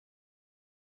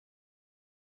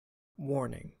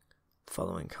Warning: the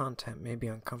following content may be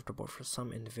uncomfortable for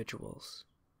some individuals.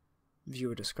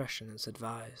 Viewer discretion is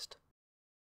advised.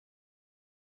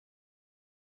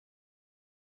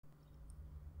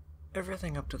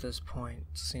 Everything up to this point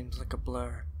seems like a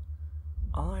blur.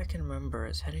 All I can remember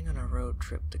is heading on a road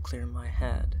trip to clear my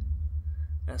head,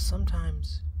 as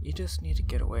sometimes you just need to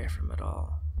get away from it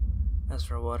all. As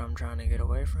for what I'm trying to get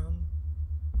away from,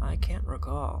 I can't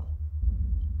recall.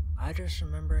 I just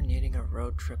remember needing a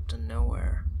road trip to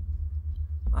nowhere.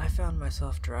 I found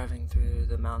myself driving through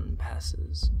the mountain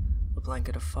passes. A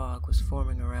blanket of fog was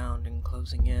forming around and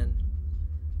closing in.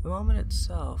 The moment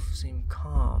itself seemed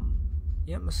calm,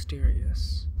 yet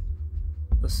mysterious.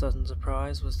 The sudden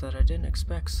surprise was that I didn't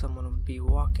expect someone would be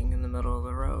walking in the middle of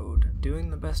the road. Doing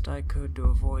the best I could to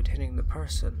avoid hitting the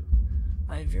person,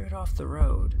 I veered off the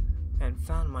road and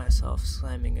found myself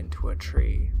slamming into a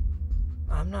tree.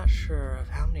 I'm not sure of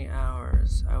how many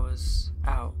hours I was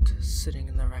out sitting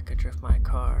in the wreckage of my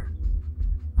car.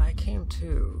 I came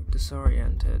to,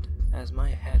 disoriented, as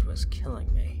my head was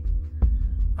killing me.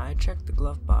 I checked the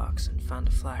glove box and found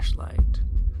a flashlight.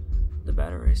 The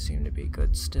battery seemed to be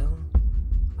good still.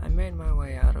 I made my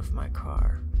way out of my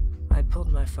car. I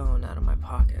pulled my phone out of my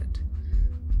pocket.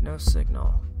 No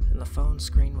signal, and the phone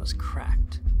screen was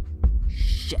cracked.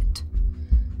 Shit!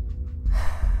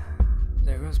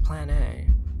 There goes plan A,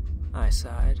 I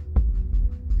sighed.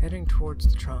 Heading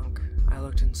towards the trunk, I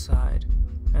looked inside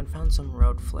and found some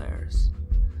road flares.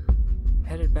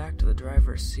 Headed back to the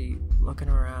driver's seat, looking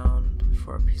around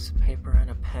for a piece of paper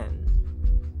and a pen.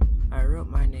 I wrote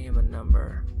my name and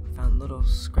number, found little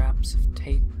scraps of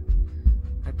tape.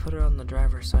 I put it on the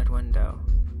driver's side window.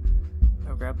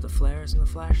 I grabbed the flares and the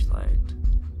flashlight.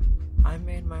 I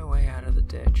made my way out of the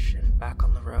ditch and back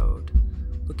on the road.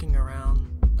 Looking around,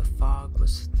 the fog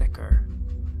was thicker,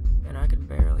 and I could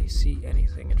barely see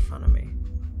anything in front of me.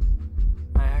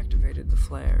 I activated the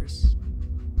flares.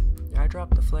 I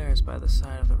dropped the flares by the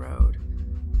side of the road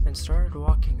and started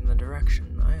walking in the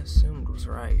direction I assumed was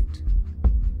right.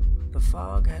 The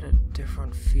fog had a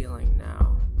different feeling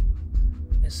now.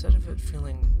 Instead of it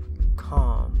feeling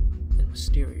calm and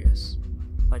mysterious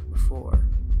like before,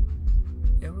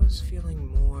 it was feeling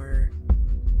more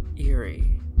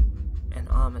eerie and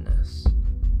ominous.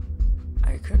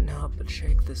 I couldn't help but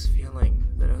shake this feeling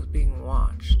that I was being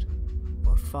watched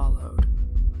or followed.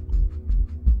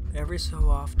 Every so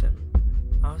often,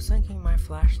 I was thinking my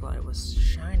flashlight was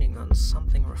shining on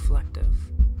something reflective.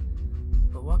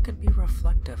 But what could be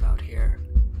reflective out here?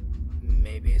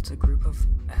 Maybe it's a group of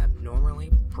abnormally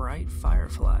bright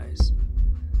fireflies.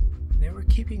 They were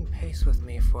keeping pace with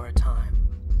me for a time,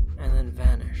 and then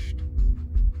vanished.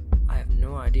 I have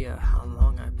no idea how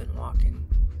long I've been walking.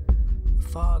 The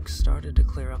fog started to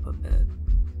clear up a bit.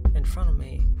 In front of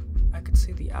me, I could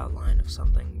see the outline of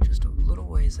something just a little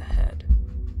ways ahead.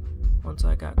 Once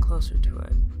I got closer to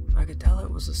it, I could tell it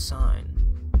was a sign.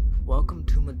 Welcome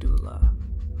to Medulla.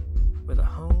 Where the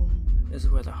home is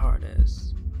where the heart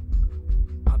is.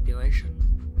 Population?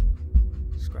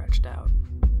 Scratched out.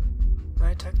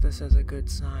 I took this as a good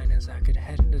sign as I could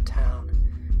head into town,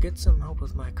 get some help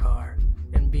with my car,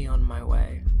 and be on my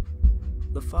way.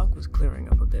 The fog was clearing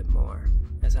up a bit more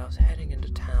as I was heading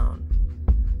into town.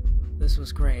 This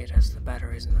was great as the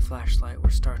batteries in the flashlight were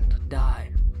starting to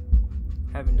die,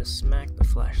 having to smack the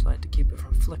flashlight to keep it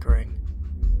from flickering.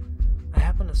 I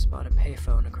happened to spot a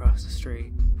payphone across the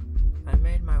street. I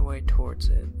made my way towards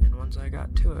it, and once I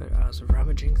got to it, I was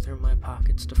rummaging through my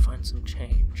pockets to find some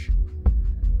change.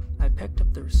 I picked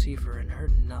up the receiver and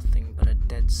heard nothing but a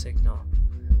dead signal.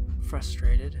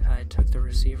 Frustrated, I took the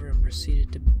receiver and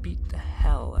proceeded to beat the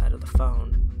hell out of the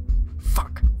phone.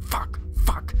 Fuck! Fuck!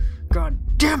 Fuck! God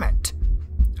damn it!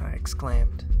 I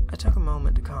exclaimed. I took a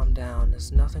moment to calm down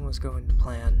as nothing was going to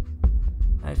plan.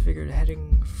 I figured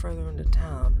heading further into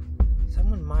town,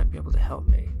 someone might be able to help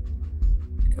me.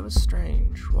 It was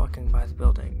strange walking by the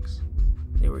buildings.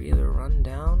 They were either run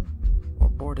down or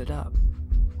boarded up.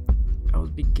 I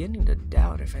was beginning to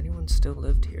doubt if anyone still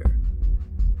lived here,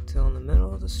 till in the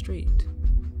middle of the street,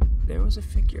 there was a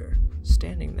figure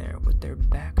standing there with their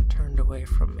back turned away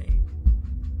from me.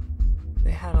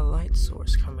 They had a light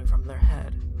source coming from their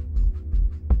head.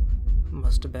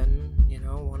 Must have been,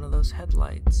 one of those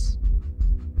headlights.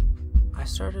 I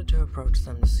started to approach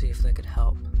them to see if they could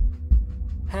help.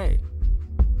 Hey,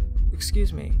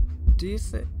 excuse me, do you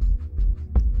think...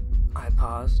 I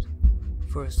paused,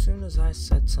 for as soon as I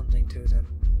said something to them,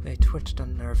 they twitched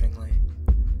unnervingly.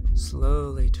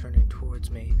 Slowly turning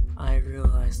towards me, I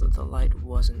realized that the light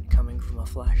wasn't coming from a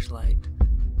flashlight,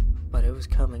 but it was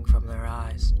coming from their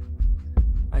eyes.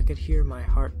 I could hear my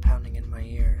heart pounding in my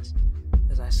ears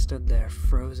as I stood there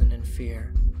frozen in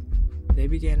fear. They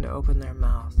began to open their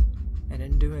mouth, and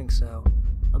in doing so,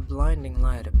 a blinding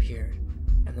light appeared,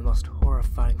 and the most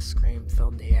horrifying scream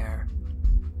filled the air.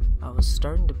 I was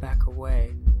starting to back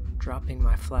away, dropping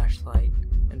my flashlight,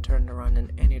 and turned to run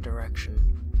in any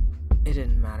direction. It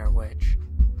didn't matter which.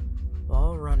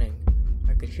 While running,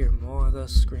 I could hear more of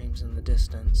those screams in the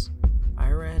distance.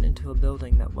 I ran into a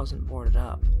building that wasn't boarded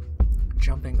up,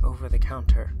 jumping over the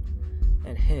counter,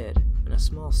 and hid in a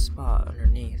small spot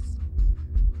underneath.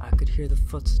 I could hear the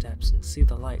footsteps and see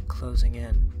the light closing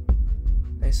in.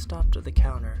 They stopped at the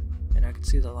counter, and I could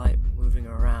see the light moving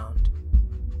around.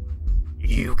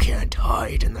 "You can't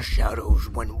hide in the shadows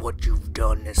when what you've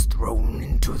done is thrown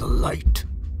into the light,"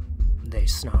 they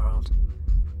snarled.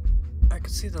 I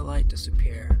could see the light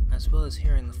disappear, as well as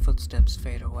hearing the footsteps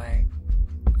fade away.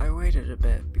 I waited a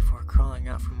bit before crawling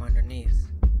out from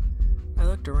underneath. I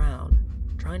looked around,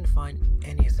 trying to find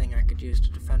anything I could use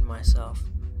to defend myself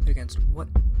against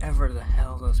whatever the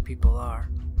hell those people are,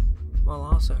 while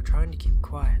also trying to keep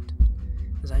quiet,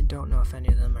 as I don't know if any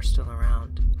of them are still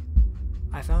around.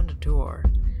 I found a door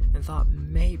and thought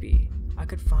maybe I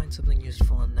could find something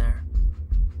useful in there.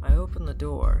 I opened the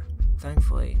door.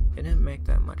 Thankfully, it didn't make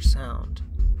that much sound,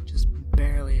 just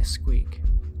barely a squeak.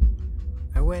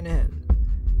 I went in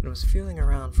and was feeling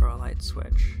around for a light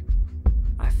switch.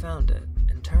 I found it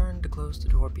and turned to close the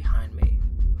door behind me.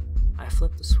 I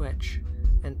flipped the switch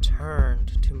and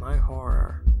turned. To my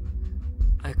horror,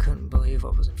 I couldn't believe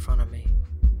what was in front of me.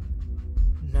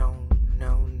 No.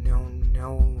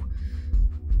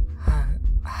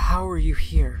 How are you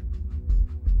here?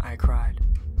 I cried.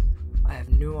 I have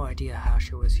no idea how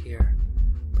she was here,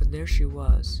 but there she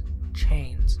was,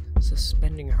 chains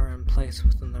suspending her in place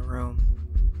within the room.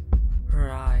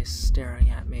 Her eyes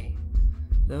staring at me,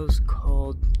 those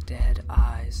cold, dead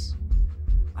eyes.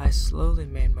 I slowly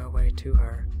made my way to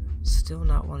her, still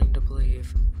not wanting to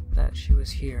believe that she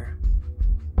was here.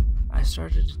 I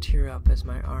started to tear up as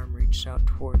my arm reached out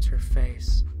towards her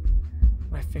face.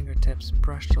 My fingertips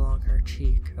brushed along her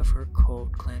cheek of her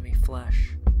cold, clammy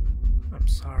flesh. "I'm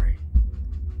sorry,"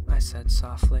 I said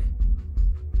softly.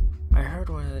 I heard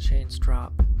one of the chains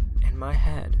drop, and my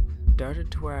head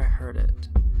darted to where I heard it.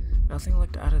 Nothing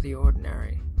looked out of the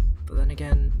ordinary, but then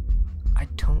again, I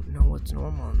don't know what's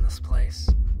normal in this place.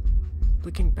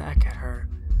 Looking back at her,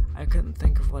 I couldn't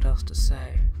think of what else to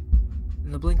say.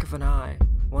 In the blink of an eye,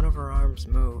 one of her arms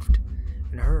moved,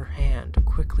 and her hand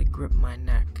quickly gripped my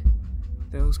neck.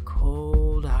 Those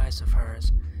cold eyes of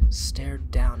hers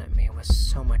stared down at me with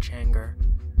so much anger.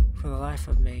 For the life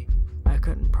of me, I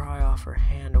couldn't pry off her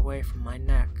hand away from my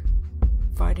neck.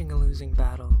 Fighting a losing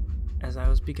battle, as I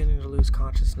was beginning to lose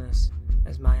consciousness,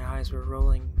 as my eyes were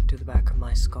rolling to the back of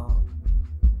my skull.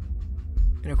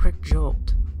 In a quick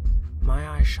jolt, my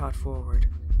eyes shot forward,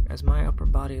 as my upper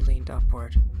body leaned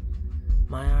upward.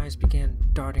 My eyes began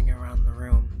darting around the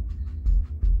room,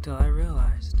 till I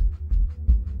realized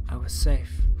I was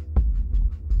safe.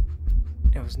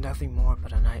 It was nothing more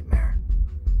but a nightmare,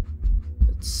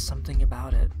 but something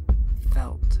about it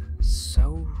felt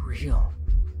so real.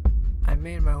 I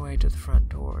made my way to the front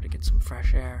door to get some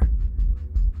fresh air.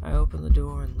 I opened the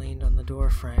door and leaned on the door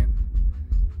frame,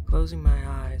 closing my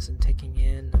eyes and taking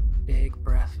in a big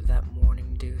breath of that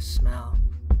morning dew smell.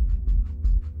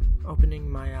 Opening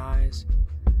my eyes,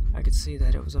 I could see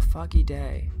that it was a foggy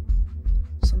day.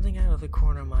 Something out of the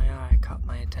corner of my eye caught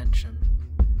my attention.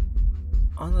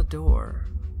 On the door,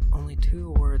 only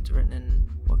 2 words written in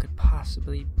what could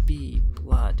possibly be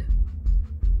blood.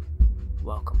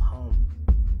 "Welcome home."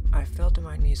 I fell to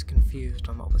my knees confused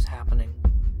on what was happening.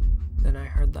 Then I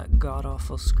heard that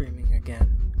god-awful screaming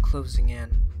again, closing in.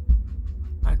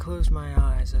 I closed my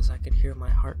eyes as I could hear my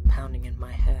heart pounding in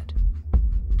my head,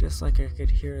 just like I could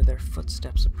hear their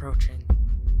footsteps approaching.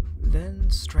 Then,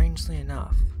 strangely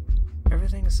enough,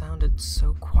 everything sounded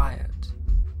so quiet.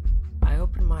 I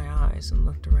opened my eyes and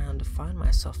looked around to find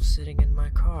myself sitting in my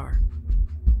car.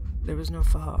 There was no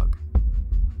fog,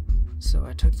 so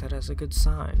I took that as a good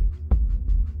sign.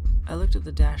 I looked at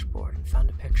the dashboard and found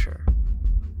a picture.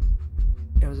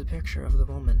 It was a picture of the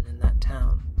woman in that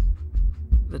town.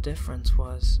 The difference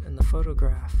was, in the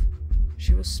photograph,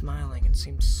 she was smiling and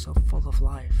seemed so full of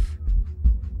life.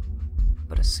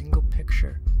 But a single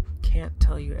picture can't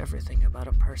tell you everything about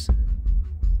a person.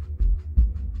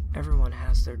 Everyone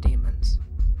has their demons.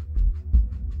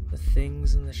 The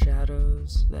things in the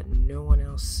shadows that no one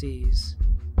else sees.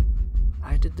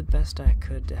 I did the best I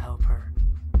could to help her.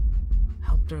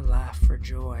 Helped her laugh for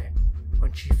joy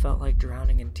when she felt like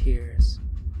drowning in tears.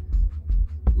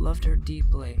 Loved her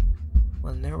deeply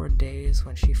when there were days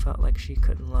when she felt like she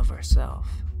couldn't love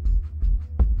herself.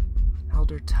 Held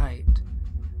her tight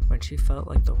when she felt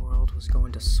like the world was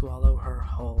going to swallow her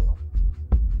whole.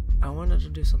 I wanted to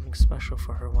do something special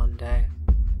for her one day,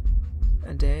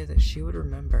 a day that she would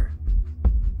remember,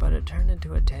 but it turned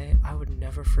into a day I would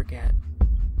never forget.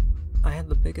 I had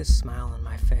the biggest smile on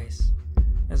my face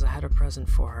as I had a present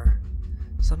for her,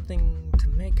 something to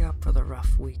make up for the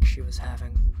rough week she was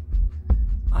having.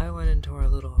 I went into our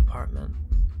little apartment,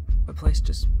 a place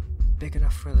just big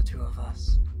enough for the two of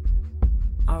us.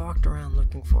 I walked around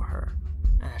looking for her,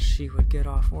 as she would get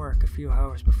off work a few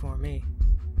hours before me.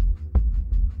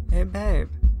 "Hey babe,"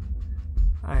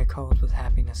 I called with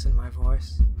happiness in my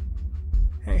voice.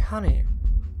 "Hey honey,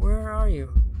 where are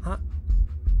you, huh?"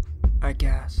 I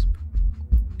gasped.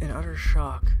 In utter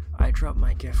shock, I dropped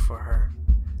my gift for her,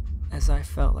 as I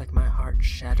felt like my heart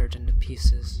shattered into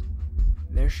pieces.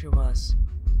 There she was,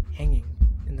 hanging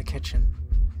in the kitchen,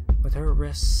 with her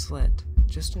wrists slit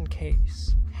just in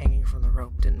case hanging from the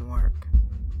rope didn't work.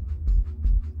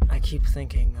 I keep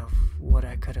thinking of what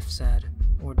I could have said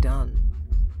or done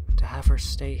to have her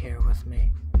stay here with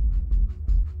me.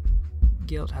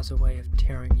 Guilt has a way of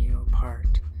tearing you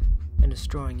apart and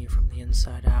destroying you from the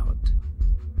inside out.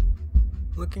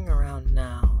 Looking around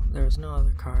now, there was no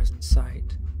other cars in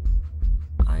sight.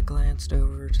 I glanced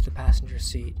over to the passenger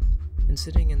seat, and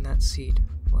sitting in that seat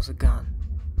was a gun.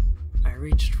 I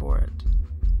reached for it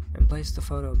and placed the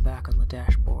photo back on the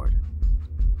dashboard.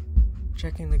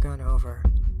 Checking the gun over,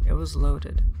 it was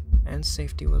loaded and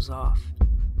safety was off.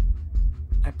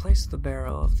 I placed the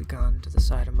barrel of the gun to the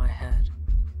side of my head.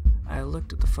 I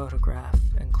looked at the photograph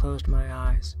and closed my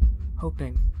eyes,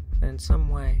 hoping that in some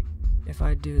way, if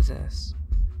I do this,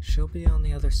 she'll be on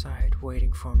the other side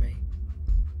waiting for me,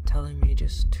 telling me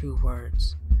just 2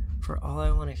 words, for all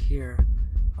I want to hear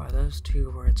are those 2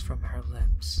 words from her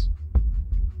lips.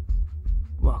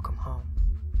 Welcome home.